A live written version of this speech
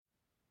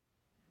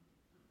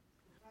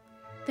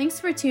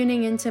Thanks for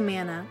tuning in to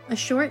Manna, a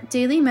short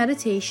daily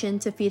meditation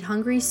to feed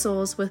hungry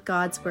souls with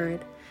God's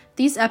Word.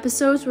 These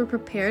episodes were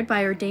prepared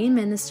by ordained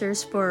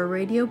ministers for a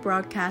radio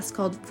broadcast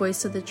called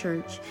Voice of the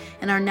Church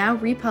and are now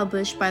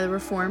republished by the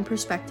Reformed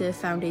Perspective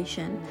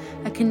Foundation,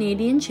 a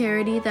Canadian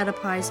charity that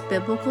applies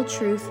biblical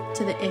truth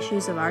to the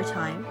issues of our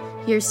time.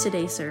 Here's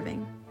today's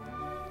serving.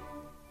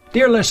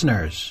 Dear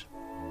listeners,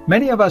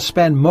 many of us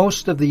spend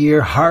most of the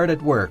year hard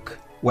at work,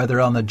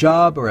 whether on the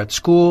job or at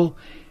school,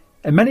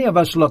 and many of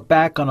us look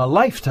back on a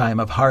lifetime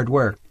of hard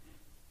work.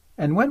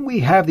 And when we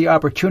have the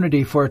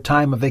opportunity for a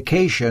time of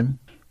vacation,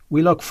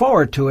 we look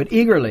forward to it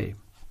eagerly.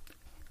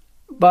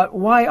 But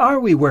why are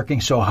we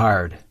working so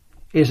hard?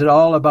 Is it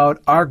all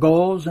about our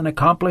goals and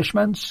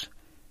accomplishments?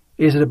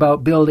 Is it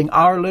about building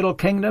our little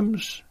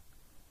kingdoms?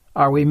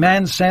 Are we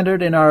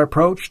man-centered in our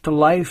approach to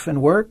life and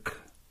work?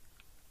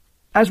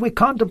 As we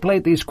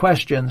contemplate these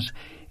questions,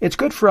 it's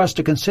good for us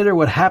to consider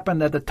what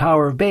happened at the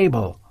Tower of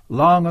Babel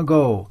long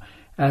ago,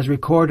 as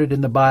recorded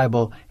in the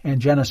Bible in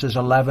Genesis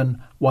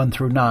 11,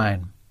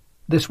 1-9.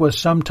 This was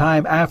some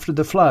time after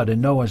the flood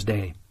in Noah's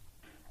day.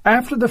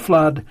 After the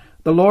flood,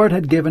 the Lord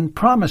had given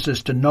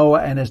promises to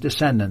Noah and his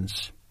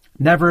descendants.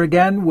 Never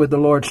again would the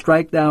Lord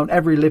strike down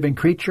every living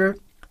creature.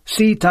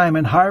 Seed time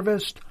and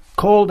harvest,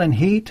 cold and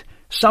heat,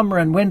 summer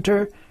and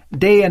winter,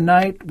 day and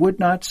night would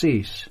not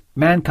cease.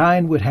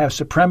 Mankind would have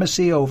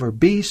supremacy over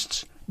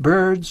beasts,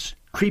 birds,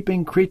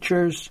 creeping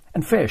creatures,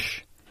 and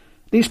fish.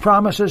 These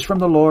promises from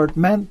the Lord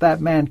meant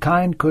that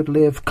mankind could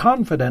live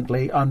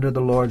confidently under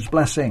the Lord's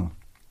blessing.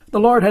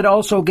 The Lord had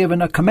also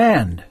given a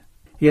command.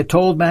 He had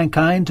told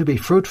mankind to be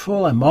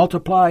fruitful and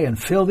multiply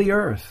and fill the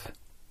earth.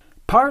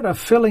 Part of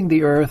filling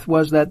the earth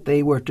was that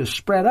they were to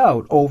spread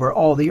out over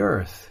all the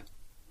earth.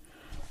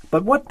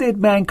 But what did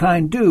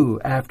mankind do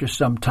after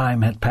some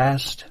time had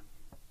passed?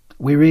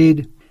 We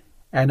read,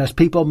 "And as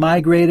people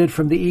migrated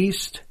from the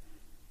east,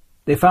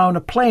 they found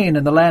a plain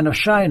in the land of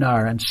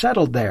Shinar and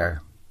settled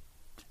there.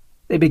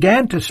 They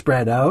began to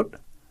spread out,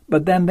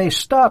 but then they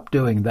stopped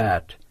doing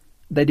that.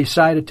 They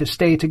decided to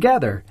stay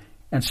together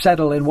and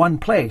settle in one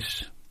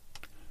place."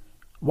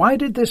 Why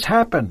did this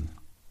happen?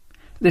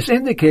 This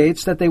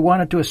indicates that they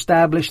wanted to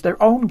establish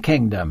their own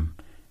kingdom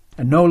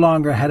and no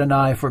longer had an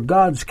eye for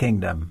God's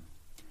kingdom.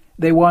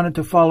 They wanted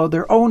to follow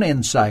their own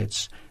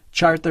insights,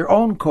 chart their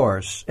own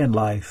course in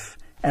life,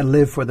 and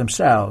live for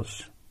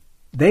themselves.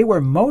 They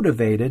were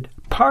motivated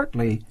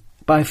partly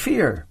by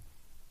fear.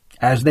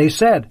 As they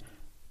said,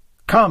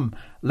 "Come,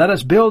 let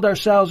us build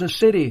ourselves a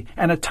city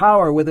and a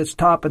tower with its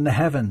top in the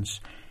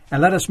heavens,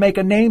 and let us make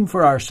a name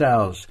for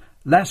ourselves,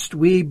 lest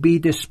we be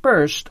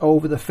dispersed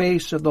over the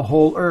face of the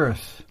whole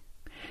earth."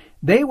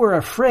 They were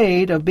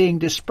afraid of being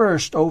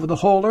dispersed over the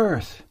whole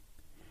earth.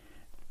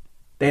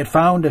 They had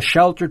found a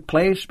sheltered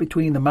place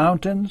between the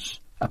mountains,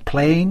 a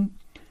plain,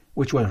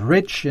 which was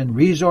rich in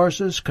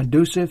resources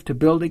conducive to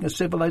building a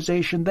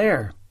civilization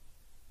there.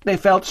 They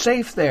felt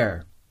safe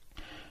there.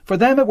 For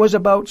them it was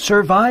about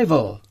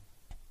survival.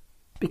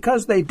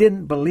 Because they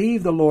didn't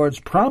believe the Lord's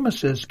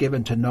promises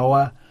given to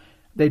Noah,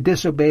 they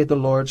disobeyed the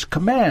Lord's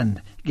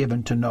command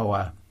given to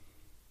Noah.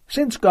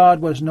 Since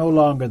God was no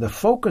longer the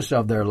focus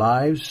of their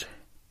lives,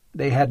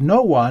 they had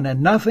no one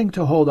and nothing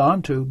to hold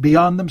on to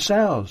beyond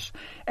themselves,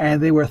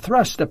 and they were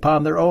thrust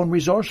upon their own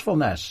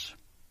resourcefulness.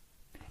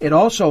 It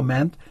also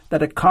meant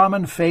that a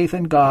common faith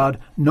in God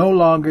no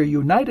longer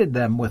united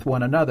them with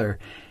one another,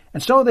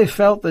 and so they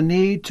felt the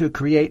need to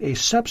create a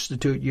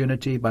substitute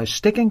unity by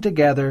sticking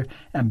together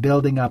and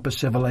building up a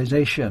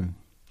civilization.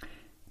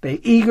 They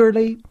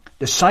eagerly,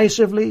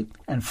 decisively,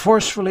 and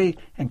forcefully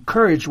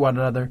encouraged one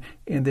another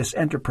in this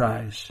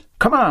enterprise.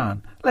 "Come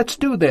on, let's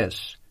do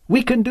this.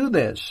 We can do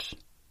this."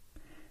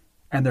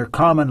 And their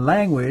common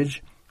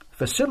language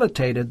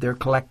facilitated their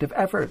collective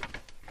effort.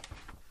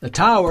 The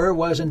tower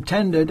was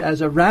intended as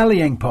a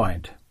rallying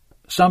point,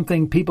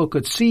 something people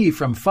could see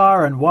from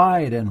far and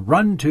wide and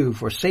run to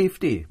for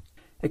safety.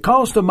 It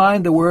calls to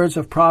mind the words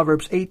of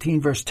Proverbs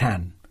 18, verse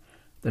 10.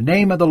 "The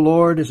name of the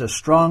Lord is a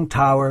strong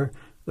tower.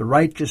 The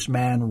righteous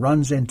man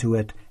runs into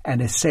it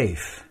and is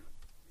safe."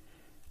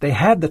 They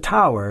had the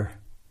tower,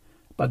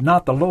 but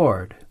not the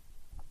Lord.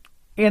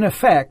 In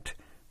effect,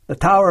 the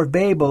Tower of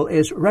Babel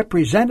is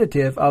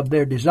representative of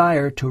their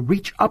desire to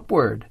reach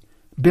upward,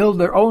 build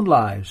their own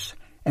lives,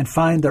 and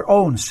find their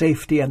own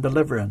safety and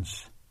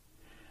deliverance.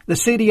 The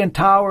city and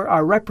tower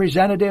are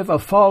representative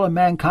of fallen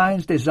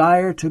mankind's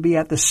desire to be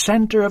at the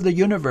center of the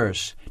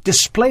universe,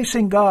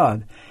 displacing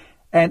God,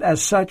 and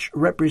as such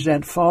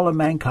represent fallen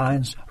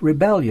mankind's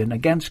rebellion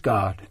against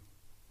God.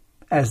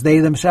 As they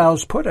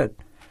themselves put it,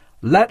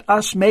 "Let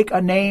us make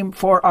a name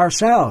for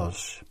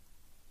ourselves."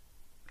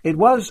 It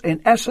was,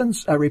 in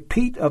essence, a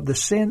repeat of the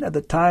sin at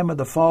the time of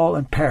the fall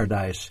in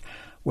paradise,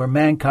 where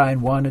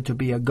mankind wanted to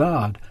be a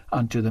god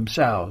unto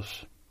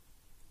themselves.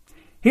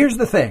 Here's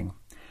the thing.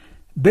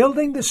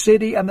 Building the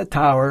city and the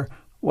tower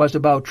was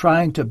about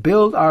trying to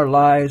build our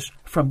lives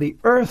from the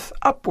earth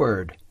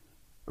upward,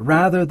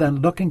 rather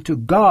than looking to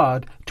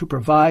God to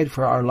provide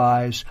for our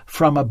lives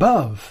from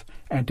above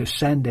and to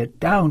send it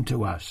down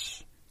to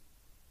us.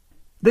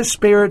 This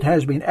spirit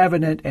has been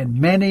evident in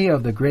many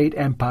of the great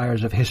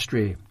empires of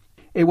history.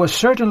 It was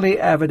certainly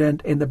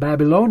evident in the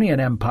Babylonian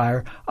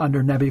Empire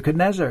under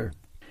Nebuchadnezzar.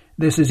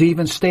 This is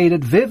even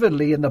stated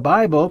vividly in the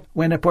Bible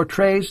when it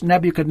portrays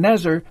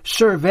Nebuchadnezzar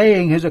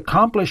surveying his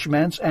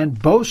accomplishments and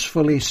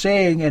boastfully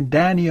saying in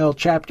Daniel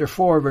chapter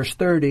 4, verse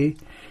 30,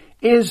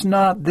 "Is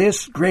not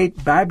this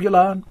great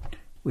Babylon,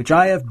 which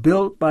I have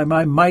built by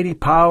my mighty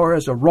power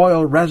as a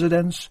royal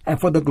residence and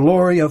for the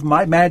glory of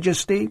my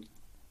majesty?"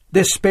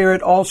 This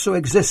spirit also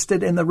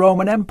existed in the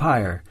Roman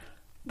Empire,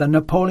 the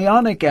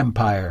Napoleonic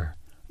Empire,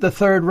 the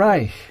Third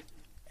Reich,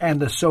 and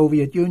the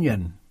Soviet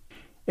Union.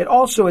 It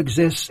also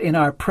exists in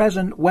our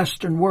present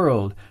Western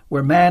world,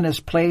 where man is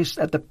placed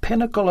at the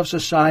pinnacle of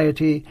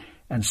society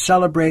and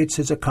celebrates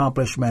his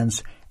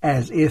accomplishments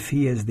as if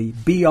he is the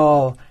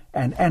be-all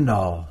and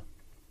end-all.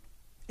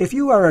 If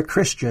you are a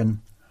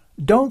Christian,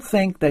 don't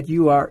think that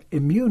you are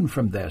immune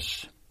from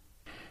this.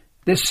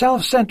 This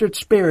self-centered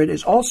spirit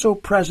is also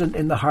present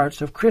in the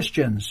hearts of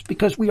Christians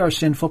because we are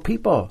sinful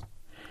people,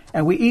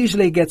 and we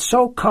easily get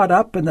so caught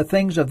up in the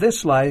things of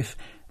this life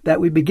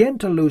that we begin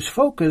to lose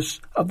focus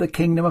of the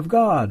kingdom of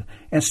God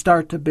and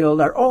start to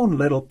build our own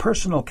little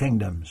personal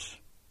kingdoms.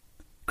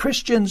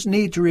 Christians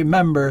need to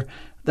remember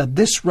that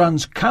this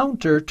runs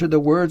counter to the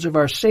words of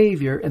our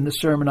Savior in the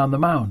Sermon on the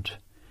Mount.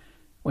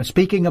 When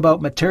speaking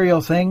about material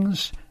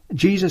things,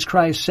 Jesus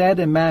Christ said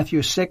in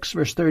Matthew 6,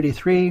 verse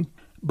 33,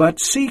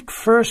 "But seek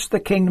first the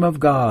kingdom of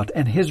God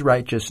and his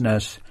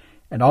righteousness,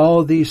 and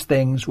all these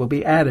things will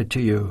be added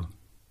to you."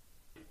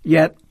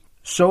 Yet,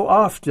 so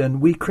often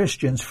we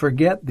Christians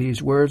forget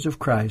these words of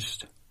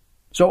Christ.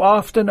 So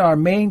often our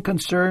main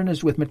concern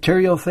is with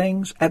material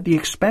things at the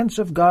expense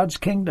of God's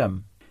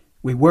kingdom.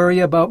 We worry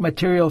about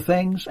material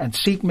things and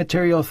seek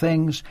material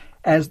things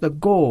as the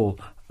goal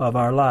of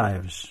our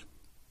lives.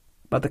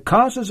 But the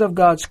causes of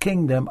God's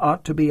kingdom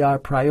ought to be our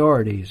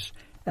priorities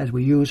as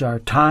we use our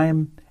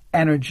time,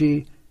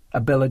 energy,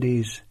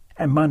 abilities,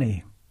 and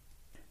money.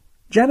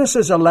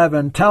 Genesis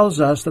 11 tells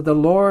us that the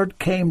Lord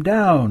came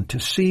down to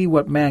see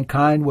what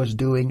mankind was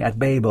doing at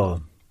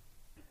Babel.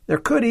 There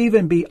could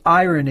even be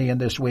irony in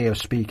this way of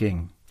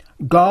speaking.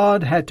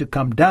 God had to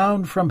come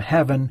down from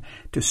heaven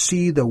to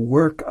see the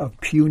work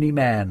of puny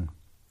man.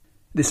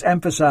 This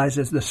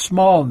emphasizes the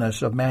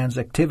smallness of man's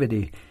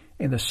activity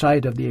in the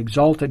sight of the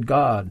exalted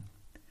God.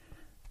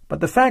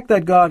 But the fact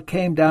that God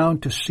came down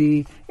to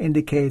see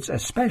indicates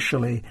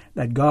especially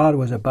that God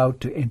was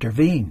about to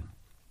intervene.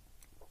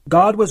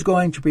 God was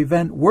going to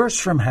prevent worse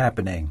from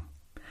happening.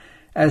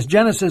 As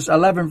Genesis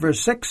 11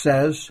 verse 6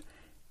 says,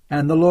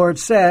 "And the Lord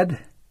said,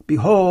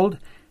 Behold,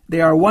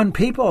 they are one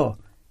people,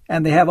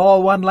 and they have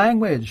all one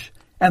language,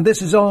 and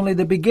this is only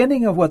the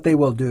beginning of what they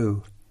will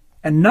do,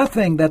 and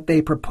nothing that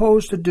they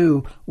propose to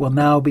do will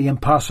now be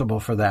impossible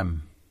for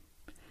them."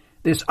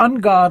 This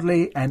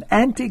ungodly and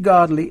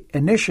anti-godly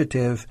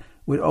initiative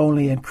would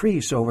only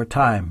increase over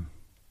time.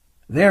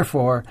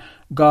 Therefore,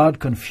 God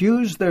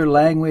confused their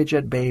language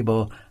at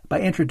Babel by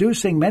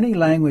introducing many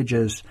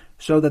languages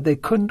so that they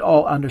couldn't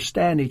all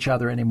understand each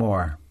other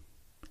anymore.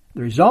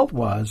 The result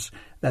was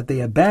that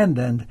they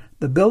abandoned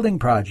the building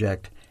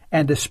project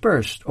and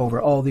dispersed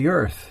over all the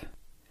earth.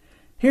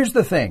 Here's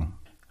the thing.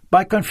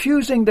 By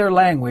confusing their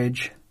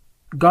language,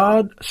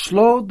 God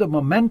slowed the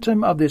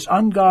momentum of this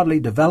ungodly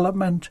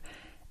development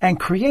and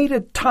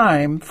created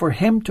time for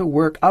him to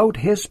work out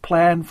his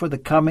plan for the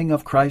coming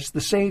of Christ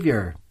the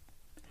Savior.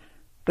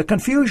 The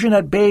confusion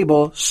at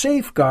Babel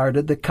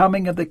safeguarded the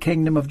coming of the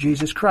kingdom of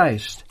Jesus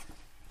Christ.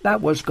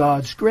 That was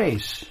God's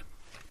grace.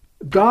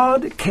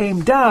 God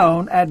came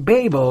down at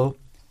Babel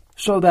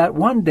so that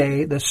one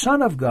day the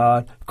Son of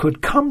God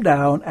could come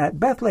down at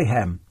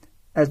Bethlehem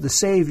as the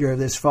Savior of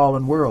this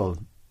fallen world.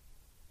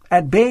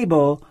 At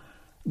Babel,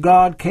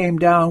 God came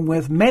down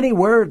with many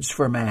words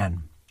for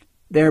man,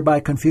 thereby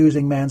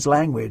confusing man's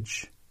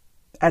language.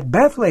 At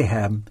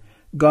Bethlehem,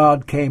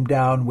 God came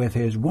down with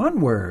his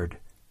one word,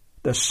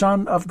 the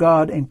Son of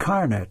God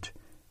incarnate,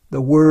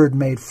 the Word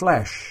made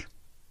flesh.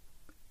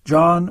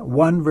 John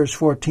 1 verse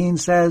 14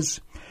 says,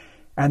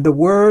 "And the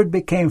Word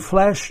became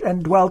flesh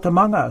and dwelt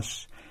among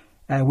us,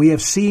 and we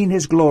have seen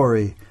his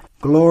glory,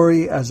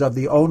 glory as of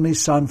the only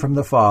Son from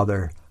the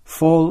Father,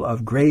 full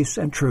of grace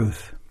and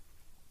truth."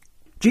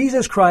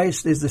 Jesus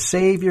Christ is the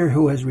Savior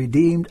who has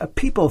redeemed a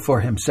people for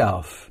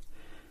himself.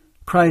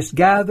 Christ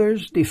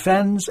gathers,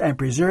 defends, and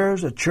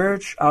preserves a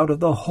church out of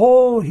the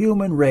whole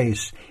human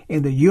race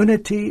in the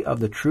unity of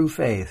the true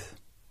faith.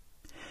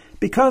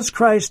 Because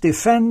Christ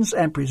defends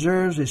and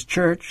preserves his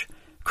church,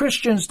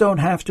 Christians don't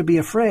have to be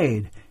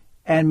afraid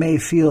and may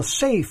feel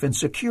safe and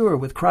secure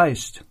with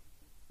Christ.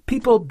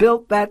 People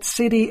built that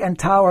city and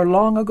tower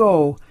long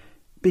ago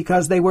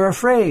because they were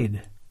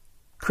afraid.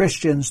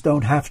 Christians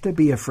don't have to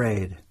be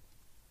afraid.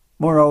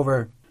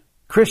 Moreover,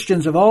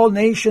 Christians of all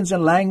nations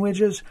and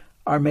languages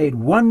are made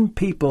one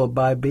people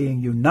by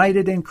being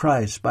united in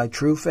Christ by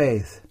true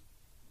faith.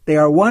 They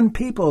are one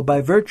people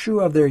by virtue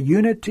of their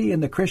unity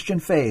in the Christian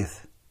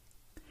faith.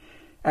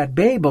 At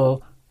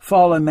Babel,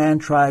 fallen man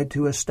tried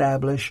to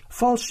establish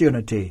false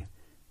unity,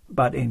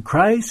 but in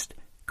Christ,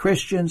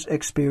 Christians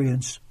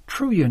experience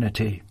true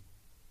unity.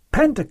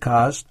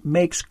 Pentecost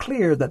makes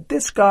clear that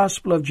this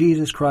gospel of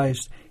Jesus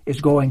Christ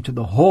is going to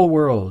the whole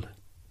world.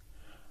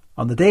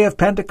 On the day of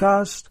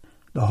Pentecost,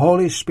 the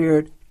Holy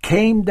Spirit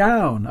came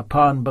down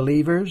upon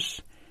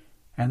believers,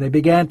 and they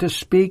began to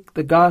speak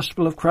the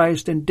gospel of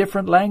Christ in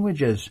different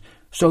languages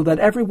so that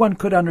everyone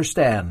could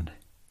understand.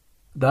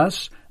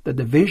 Thus, the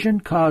division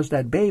caused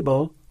at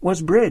Babel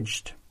was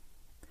bridged.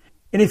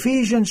 In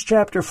Ephesians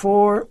chapter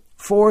 4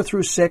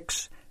 through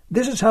 6,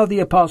 this is how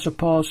the Apostle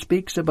Paul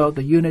speaks about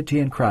the unity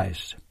in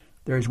Christ.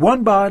 There is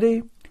one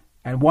body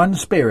and one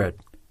Spirit,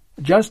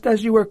 just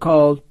as you were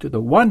called to the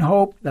one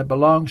hope that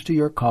belongs to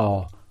your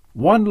call,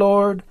 one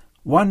Lord,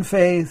 one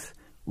faith,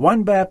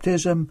 one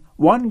baptism,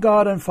 one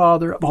God and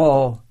Father of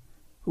all,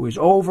 who is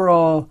over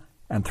all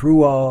and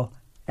through all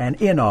and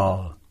in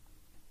all.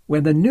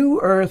 When the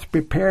new earth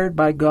prepared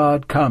by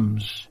God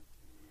comes,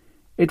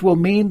 it will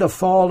mean the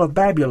fall of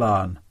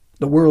Babylon,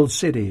 the world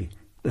city,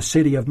 the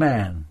city of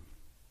man.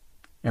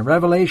 In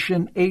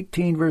Revelation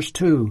 18 verse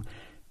 2,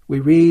 we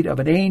read of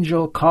an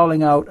angel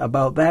calling out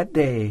about that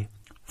day,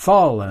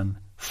 "Fallen,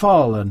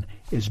 fallen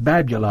is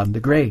Babylon the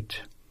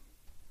Great."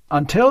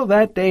 Until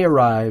that day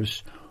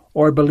arrives,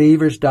 or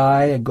believers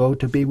die and go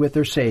to be with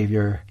their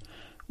Savior,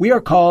 we are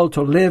called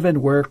to live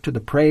and work to the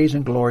praise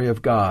and glory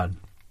of God.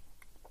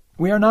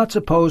 We are not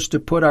supposed to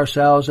put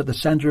ourselves at the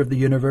center of the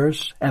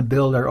universe and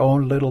build our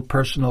own little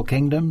personal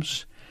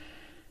kingdoms.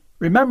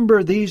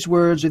 Remember these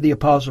words of the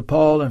Apostle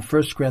Paul in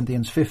 1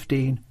 Corinthians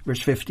 15,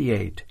 verse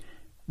 58.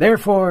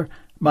 Therefore,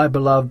 my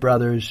beloved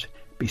brothers,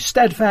 be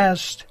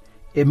steadfast,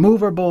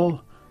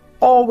 immovable,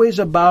 always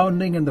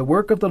abounding in the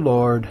work of the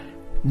Lord,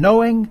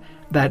 knowing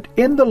that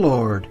in the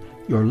Lord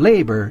your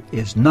labor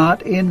is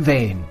not in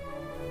vain.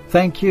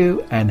 Thank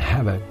you and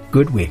have a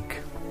good week.